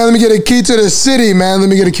 Oh, man, let me get a key to the city, man. Let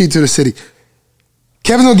me get a key to the city.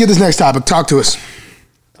 Kevin's going to get this next topic. Talk to us.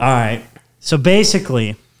 All right. So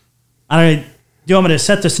basically, do you want me to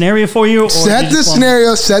set the scenario for you? Or Set the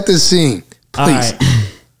scenario, set the scene. Please. All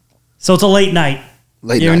right. So it's a late night.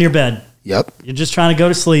 You're in your bed. Yep. You're just trying to go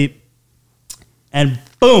to sleep. And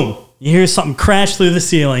boom, you hear something crash through the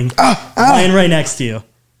ceiling, lying right next to you.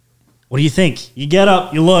 What do you think? You get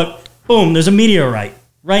up, you look, boom, there's a meteorite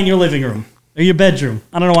right in your living room or your bedroom.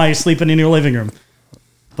 I don't know why you're sleeping in your living room.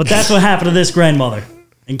 But that's what happened to this grandmother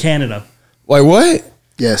in Canada. Wait, what?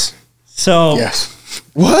 Yes. So. Yes.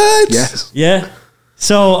 What? Yes. Yeah.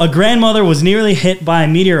 So a grandmother was nearly hit by a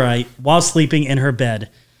meteorite while sleeping in her bed.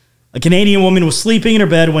 A Canadian woman was sleeping in her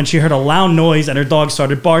bed when she heard a loud noise and her dog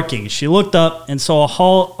started barking. She looked up and saw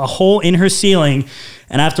a hole in her ceiling,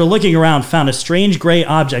 and after looking around, found a strange gray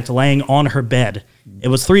object laying on her bed. It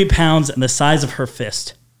was 3 pounds and the size of her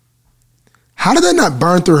fist. How did that not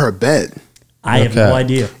burn through her bed? I have no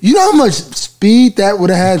idea. You know how much speed that would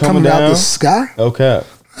have had coming out the sky? Okay.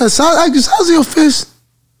 How's your fist?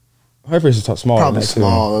 Her fist is small. Probably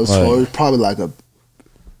small. It was probably like a...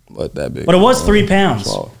 What, that big? But it was 3 pounds.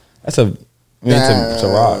 Small. That's a... it's a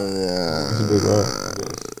rock. It's a big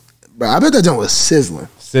rock. Bro, I bet that joint was sizzling.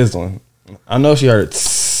 Sizzling. I know she heard it.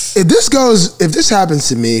 If this happens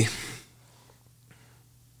to me,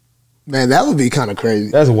 man, that would be kind of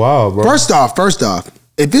crazy. That's wild, bro. First off,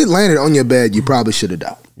 if it landed on your bed, you probably should have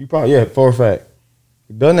died. You probably, yeah, for a fact.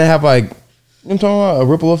 Doesn't it have like, you know what I'm talking about, a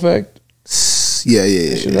ripple effect? Yeah.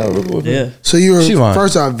 A ripple effect? Yeah. So you were,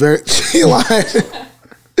 first off, she lying.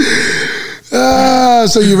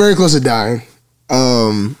 So you're very close to dying.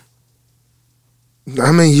 I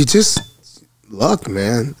mean, you just luck,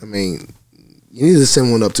 man. I mean, you need to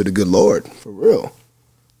send one up to the good Lord for real.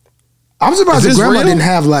 I'm surprised the grandma didn't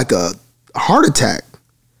have like a heart attack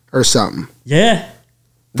or something. Yeah.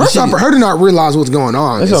 First off, for her to not realize what's going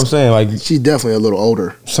on. That's what I'm saying. Like, she's definitely a little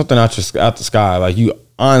older. Something out the sky. Like, you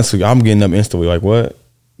honestly, I'm getting up instantly. Like, what?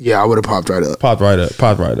 Yeah, I would have popped right up. Popped right up.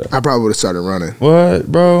 I probably would have started running. What,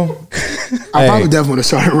 bro? I probably definitely would have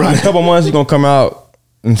started running. In a couple months, you're gonna come out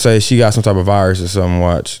and say she got some type of virus or something.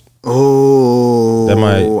 Watch. Oh, that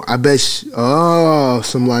might. I bet.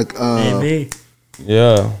 Some like. Maybe.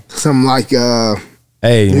 Yeah. Some like.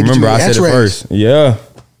 Hey, remember I said it first. Yeah.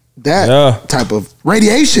 That type of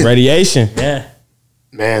radiation. Yeah.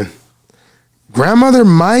 Man, grandmother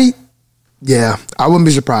might. Yeah, I wouldn't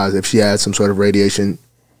be surprised if she had some sort of radiation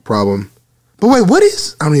problem. But wait, what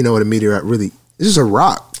is? I don't even know what a meteorite really. It's just a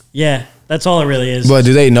rock. Yeah, that's all it really is. But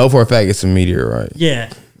do they know for a fact it's a meteorite?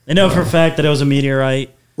 Yeah, they know for a fact that it was a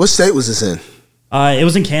meteorite. What state was this in? It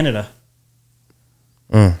was in Canada.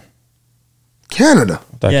 Canada.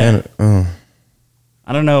 Canada.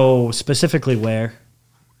 I don't know specifically where.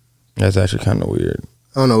 That's actually kind of weird.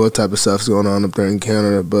 I don't know what type of stuff's going on up there in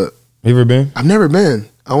Canada, but you ever been? I've never been.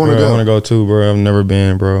 I want to go. I want to go too, bro. I've never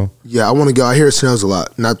been, bro. Yeah, I want to go. I hear it snows a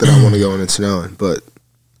lot. Not that I want to go when it's snowing, but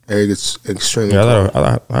I hear it's extremely cold.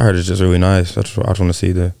 I heard it's just really nice. I just want to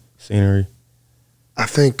see the scenery. I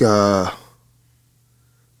think my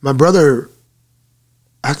brother,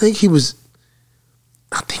 I think he played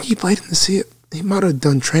in the CFL. He might have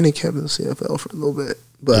done training camp in the CFL for a little bit,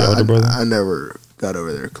 but I never got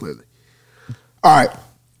over there clearly. All right.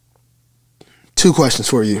 2 questions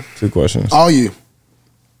for you. 2 questions. All you.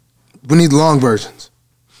 We need long versions.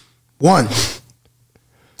 1.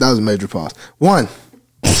 That was a major pause. 1.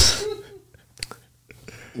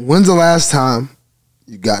 When's the last time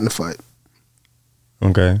you got in a fight?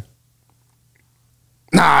 Okay.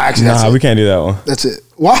 Actually, we can't do that one. That's it.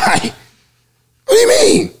 Why? What do you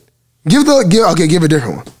mean? Give a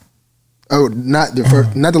different one. Oh, not the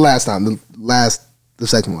first, not the last time. The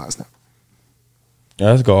second last time.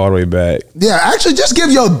 Yeah, let's go all the way back. Yeah, actually, just give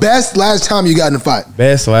your best last time you got in a fight.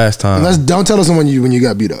 Best last time. Don't tell us when you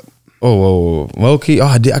got beat up. Oh, low key. Oh,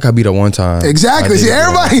 I got beat up one time. Exactly. See,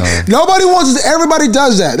 everybody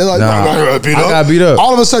does that. They're like, I got beat up.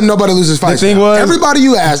 All of a sudden, nobody loses fights. The thing was, everybody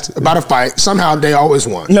you asked about a fight, somehow they always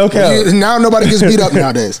won. No cap. Now nobody gets beat up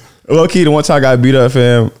nowadays. Low key, the one time I got beat up,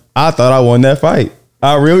 fam, I thought I won that fight.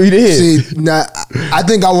 I really did. See, I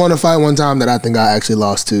think I won a fight one time that I think I actually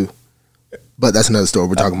lost to. But that's another story.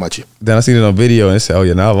 We're talking about you. Then I seen it on video and said, oh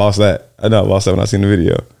yeah, now I lost that. I know I lost that when I seen the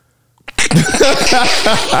video.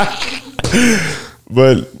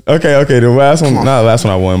 But okay, the last one, not the last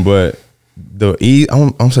one I won, but I'm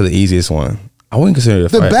gonna say the easiest one. I wouldn't consider it a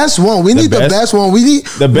fight. The best one. We need the best one.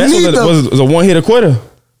 The best was a one-hitter quitter.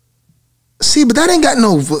 See, but that ain't got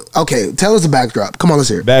no. Okay, tell us the backdrop. Come on, let's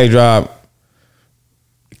hear it. Backdrop.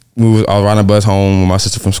 I was riding the bus home with my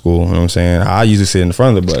sister from school. You know what I'm saying? I usually sit in the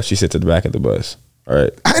front of the bus. She sits at the back of the bus. All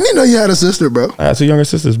right. I didn't know you had a sister, bro. I have 2 younger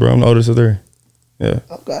sisters, bro. I'm the oldest of 3. Yeah.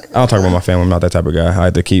 Okay. I don't talk about my family. I'm not that type of guy. I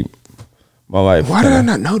like to keep my life. Why did I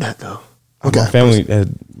not know that though? Okay. My family has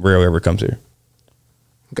rarely ever comes here.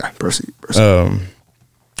 Okay, proceed. So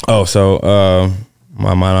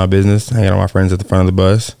my mind on business, hanging out with my friends at the front of the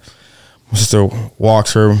bus. My sister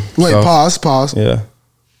walks her. Wait, pause. Yeah.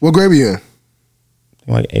 What grade were you in?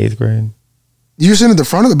 Like 8th grade. You were sitting at the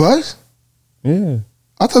front of the bus? Yeah.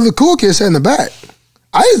 I thought the cool kids sat in the back.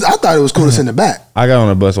 I thought it was cool to sit in the back. I got on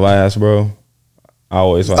the bus last, bro. I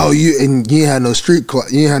always like. Oh, you ain't had no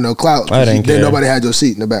you ain't had no clout. I didn't care. Nobody had your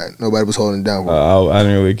seat in the back. Nobody was holding it down. I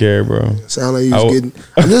didn't really care, bro. Sound like you was getting.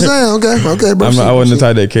 I'm just saying, okay, bro. I wasn't the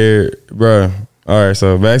type that cared, bro. All right,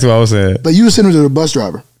 so back to what I was saying. But you were sitting with the bus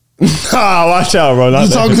driver. Watch out, bro. You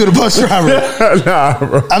talking to the bus driver? Nah,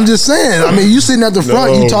 bro. I'm just saying. I mean, you sitting at the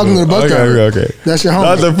front. You talking to the bus driver? Okay. That's your homie.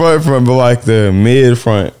 Not the front, but like the mid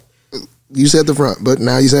front. You said the front, but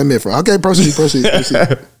now you said mid front. Okay, proceed.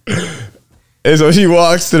 And so she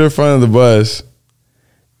walks to the front of the bus,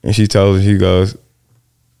 and she goes,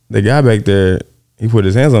 the guy back there, he put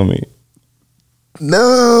his hands on me.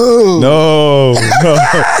 No.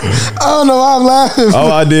 I don't know why I'm laughing.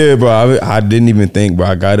 Oh, I did, bro. I didn't even think, bro.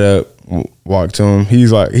 I got up, walked to him.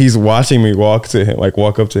 He's watching me walk up to him. Like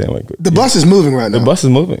The bus is moving right now. The bus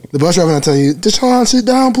is moving. The bus driver not telling you, Deshon, sit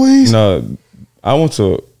down, please. No, I went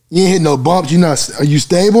to. You ain't hit no bumps. Are you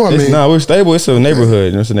stable? We're stable. It's a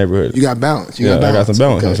neighborhood. It's a neighborhood. You got balance. I got some balance. Okay.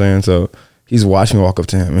 You know what I'm saying? So he's watching me walk up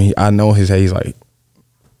to him, and I know his head. He's like,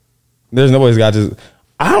 there's nobody's got just.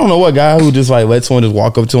 I don't know what guy who just like lets someone just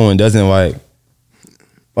walk up to him and doesn't like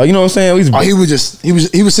you know what I'm saying? He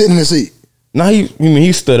was sitting in the seat. No,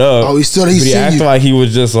 he stood up. Oh, he stood. He acted like he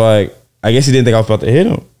was just like. I guess he didn't think I was about to hit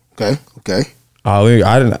him. Okay. I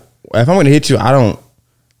didn't. If I'm gonna hit you, I don't.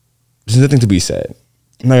 There's nothing to be said.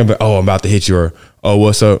 I'm not gonna be, I'm about to hit you, or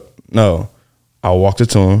what's up? No, I walked up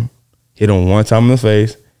to him, hit him one time in the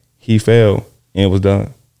face. He fell and it was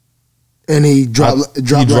done. And he dropped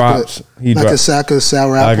like a sack of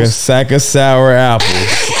sour apples. Like a sack of sour apples.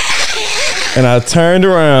 And I turned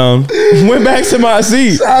around, went back to my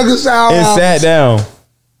seat, sack of sour and apples. sat down.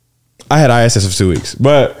 I had ISS for 2 weeks,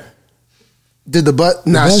 but did the bus?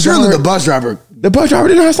 Nah, surely the bus driver. The bus driver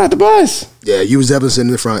didn't know how to start the bus. Yeah, you was definitely sitting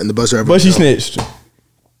in the front, and the bus driver. But she snitched.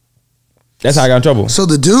 That's how I got in trouble. So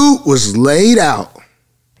the dude was laid out.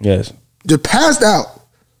 Yes. Just passed out.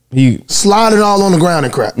 He slided all on the ground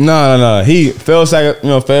and crap. No. He fell.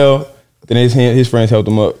 Fell. Then his friends helped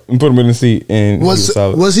him up and put him in the seat. And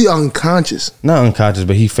was he unconscious? Not unconscious,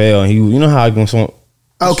 but he fell. And you know how when someone.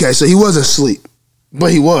 Okay, so he wasn't asleep,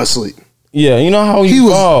 but he was asleep. Yeah, you know how he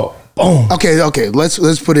fall. Boom. Okay.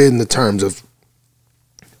 Let's put it in the terms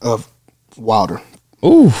of Wilder.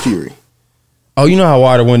 Fury. Oh, you know how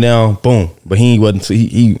Wilder went down, boom, but he wasn't.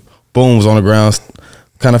 He boom was on the ground,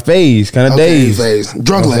 kind of phased, kind of dazed,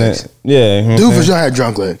 drunk legs. Yeah, dude for sure had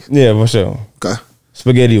drunk legs. Yeah, for sure. Okay,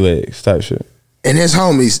 spaghetti legs type shit. And his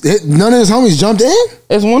homies, none of his homies jumped in.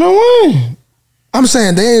 It's 1-on-1. I'm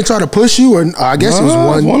saying they ain't try to push you, or I guess it was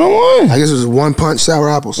 1-on-1. I guess it was one punch sour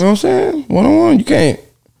apples. You know what I'm saying? 1-on-1. You can't.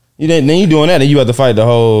 Then you doing that, then you have to fight the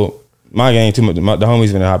whole my gang too much. The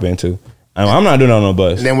homies gonna hop in too. I'm not doing that on no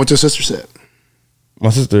bus. And then what your sister said? My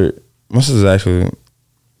sister's actually,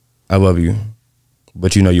 I love you,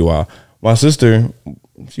 but you know you are. My sister,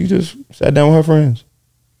 she just sat down with her friends.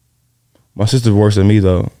 My sister worse than me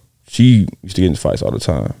though. She used to get in fights all the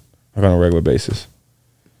time, like on a regular basis.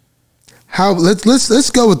 Let's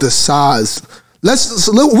go with the size. Let's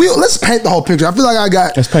paint the whole picture. I feel like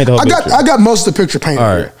let's paint the whole picture. I got most of the picture painted.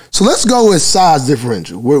 All right. Here. So let's go with size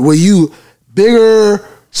differential. Were you bigger,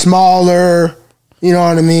 smaller? You know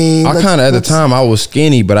what I mean? I kind of at the time I was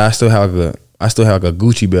skinny, but I still have like a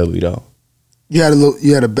Gucci belly though.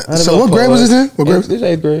 So what grade was this in? What grade? This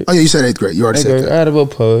 8th grade. Oh yeah, you said 8th grade. You already said that. I had a little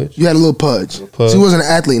pudge. You had a little pudge. So you wasn't an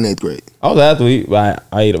athlete in 8th grade. I was an athlete, but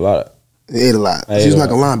I ate a lot. You ate a lot. So you was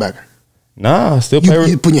like a linebacker. Nah, I still play.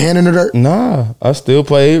 You put your hand in the dirt? Nah, I still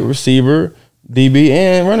play receiver, DB,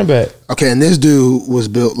 and running back. Okay, and this dude was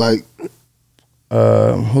built like.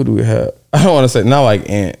 Who do we have? I don't want to say not like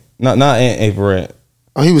Ant, not Ant Averett.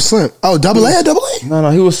 Oh, he was slim. Oh, double A? No,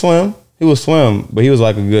 he was slim. But he was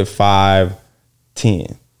like a good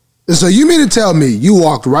 5'10". So you mean to tell me you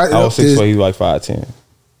walked right I up was 6 foot, he was like 5'10".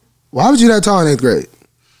 Why was you that tall in 8th grade?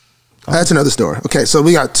 That's another story. Okay, so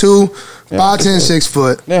we got 5'10", 6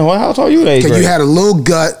 foot. Damn, how tall are you in 8th grade? You had a little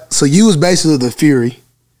gut, so you was basically the Fury.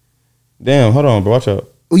 Damn, hold on, bro. Watch out.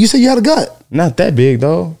 Well, you said you had a gut. Not that big,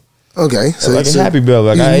 though. Okay. So like a happy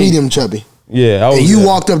belly. Like medium chubby. Yeah, I was and you there.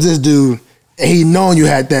 walked up to this dude, and he knowing you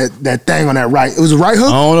had that thing on that right. It was a right hook.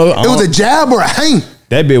 I don't know. It was a jab or a hang.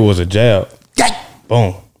 That bit was a jab. Yike.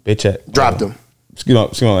 Boom. Bitch at. Dropped him.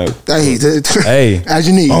 Excuse me. Like, Hey, as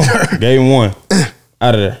you need. Gave him one.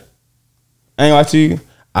 Out of there. I ain't gonna lie to you.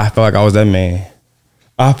 I felt like I was that man.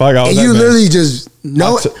 I felt like I was And that you man. literally just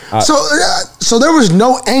know it. So there was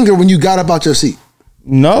no anger when you got up out your seat.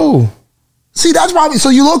 No. See, that's probably so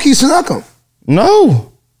you low key snuck him.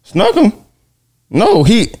 No. Snuck him. No.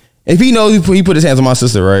 If he knows he put his hands on my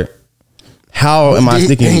sister, right? How am I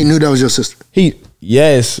sticking? And he knew that was your sister.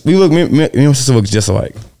 Yes. We look. Me and my sister look just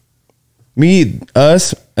alike.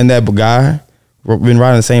 Us, and that guy, we've been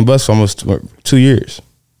riding the same bus for almost 2 years.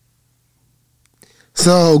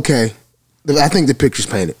 So okay, I think the picture's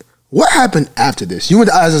painted. What happened after this? You went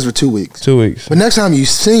to ISS for 2 weeks. 2 weeks. But next time you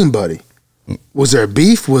seen Buddy, was there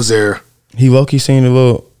beef? Was there? He low-key seen a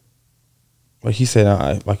little, like he said,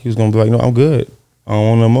 like he was gonna be like, no, I'm good. I don't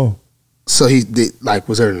want no more. So he did. Like,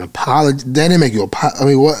 was there an apology? They didn't make you apologize. I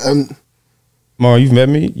mean, what? Mom, you've met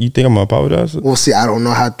me. You think I'm gonna apologize? Well, see, I don't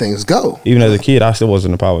know how things go. Even as a kid, I still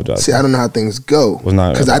wasn't apologizing. See, I don't know how things go. Was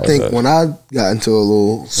not because I think apologize. when I got into a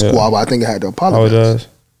little squabble, I think I had to apologize. Apologize,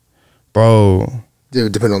 bro.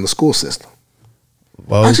 It depended on the school system.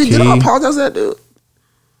 Low Actually, key. did I apologize to that dude?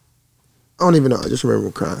 I don't even know. I just remember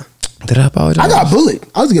him crying. Did I apologize? I got bullied.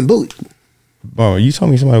 I was getting bullied. Bro, you told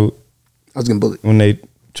me somebody I was getting bullied. when they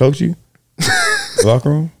choked you, locker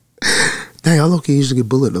room. Dang, I low-key used to get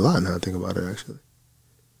bullied a lot now I think about it, actually.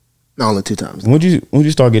 No, only 2 times. When you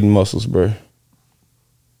start getting muscles, bro? Cause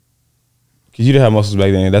you didn't have muscles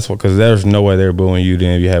back then. That's what. Cause there's no way they were bullying you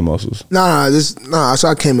then if you had muscles. So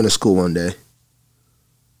I came into school one day,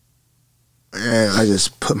 and I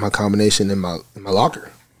just put my combination in my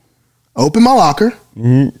locker. Open my locker,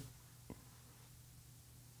 Mm-hmm.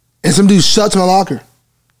 and some dude shuts my locker.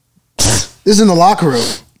 This is in the locker room,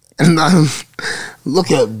 and I'm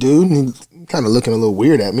look up, dude, and he's kind of looking a little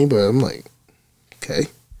weird at me, but I'm like, okay.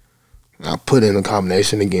 I put in a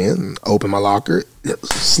combination again, open my locker,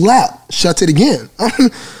 slap, shuts it again.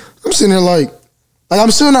 I'm sitting there like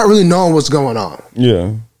I'm still not really knowing what's going on.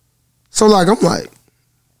 Yeah. So I'm like,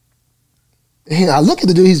 I look at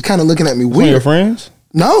the dude, he's kind of looking at me One of your weird. friends?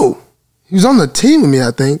 No, he was on the team with me,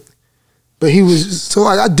 I think. But he was, so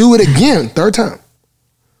I do it again, 3rd time.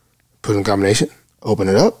 Put in a combination, open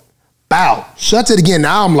it up, bow, shuts it again.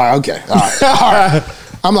 Now I'm like, okay, all right.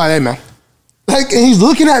 I'm like, hey man. Like, and he's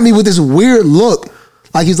looking at me with this weird look,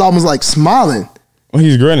 like he's almost like smiling, Well,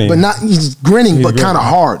 he's grinning. but not. He's grinning, but kind of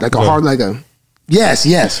hard, like a Yeah. hard, like a yes,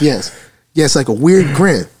 like a weird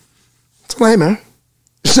grin. So I'm like, hey man,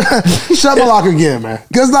 shut my locker again, man.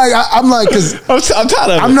 Because like I'm like, because I'm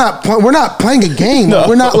tired of it. we're not playing a game. No.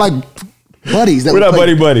 We're not like buddies. That We're not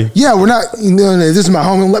play. buddy. Yeah, we're not. You know, this is my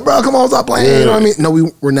homie. I'm like, bro, come on, stop playing. Yeah. You know what I mean? No, we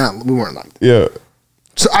weren't like that. Yeah.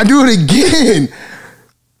 So I do it again.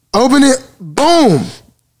 Open it, boom.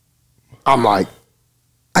 I'm like,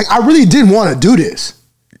 I really didn't want to do this.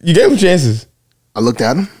 You gave him chances. I looked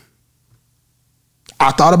at him.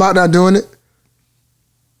 I thought about not doing it.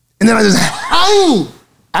 And then I just,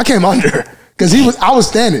 I came under. Because I was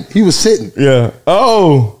standing. He was sitting. Yeah.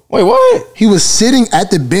 Oh. Wait, what? He was sitting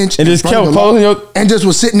at the bench. And in just front of kept the closing locker, your... and just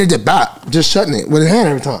was sitting there just shutting it with his hand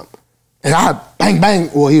every time. And I bang,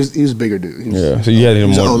 bang. Well, he was a bigger dude. He was, Yeah, so you had to hit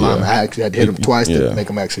him he was more, an O-lineman. yeah. I actually had to hit him twice Yeah. to make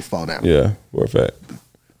him actually fall down. Yeah, for a fact.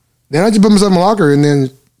 Then I just put myself in my locker and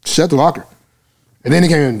then shut the locker. And then he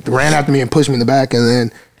came and ran after me and pushed me in the back. And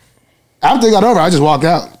then after they got over, I just walked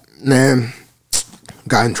out. Man,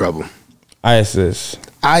 got in trouble. ISS.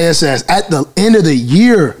 ISS at the end of the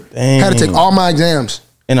year. Dang. Had to take all my exams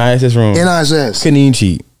In ISS room. in ISS. Couldn't even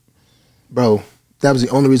cheat. Bro, that was the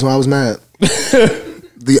only reason why I was mad.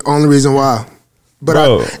 The only reason why. But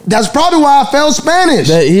Bro. that's probably why I failed Spanish.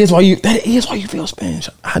 That is why you feel Spanish.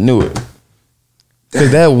 I knew it.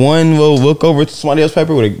 Because that one little look over to somebody else's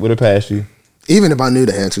paper would have passed you. Even if I knew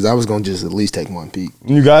the answers, I was going to just at least take one peek.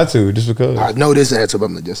 You got to, just because. I know this answer, but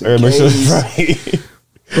I'm like, just in Everybody case. says right.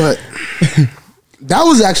 But that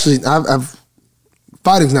was actually,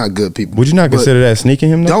 fighting's not good, people. Would you not But consider that sneaking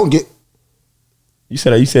him though? Don't get. You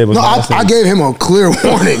said it was No, not I gave him a clear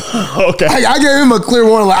warning. Okay. I gave him a clear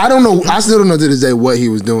warning. Like, I don't know. I still don't know to this day what he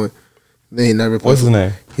was doing. Then he never played. What's his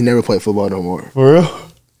name? He never played football no more. For real?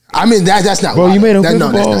 I mean, that's not Bro, why. you made him that, play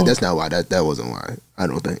no, football. that's not why. That wasn't why. I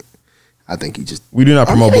don't think. I think he just. We do not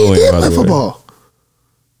promote He bullying, did by play the way. football.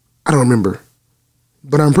 I don't remember.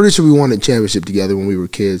 But I'm pretty sure we won a championship together when we were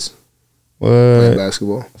kids playing What?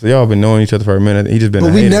 basketball. So y'all been knowing each other for a minute. He just been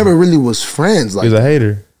But a we hater. never really was friends. He Like was a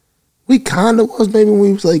hater. we kind of was maybe when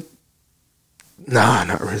we was like, nah,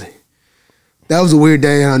 not really. That was a weird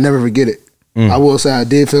day and I'll never forget it. I will say I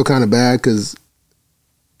did feel kind of bad because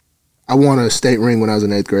I won a state ring when I was in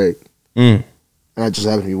 8th grade. And I just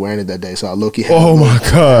happened to be wearing it that day, so I low-key had my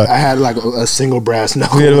God. I had like a single brass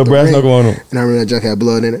knuckle. You had a little brass knuckle on him. And I remember that junk had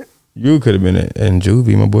blood in it. You could have been in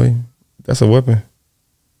juvie, my boy. That's a weapon.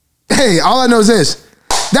 Hey, all I know is this.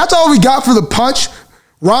 That's all we got for the punch.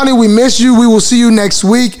 Ronnie, we miss you. We will see you next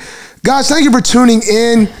week. Guys, thank you for tuning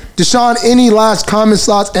in. Deshon, any last comments,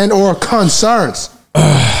 thoughts, and or concerns?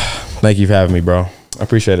 Thank you for having me, bro. I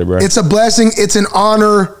appreciate it, bro. It's a blessing. It's an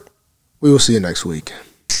honor. We will see you next week.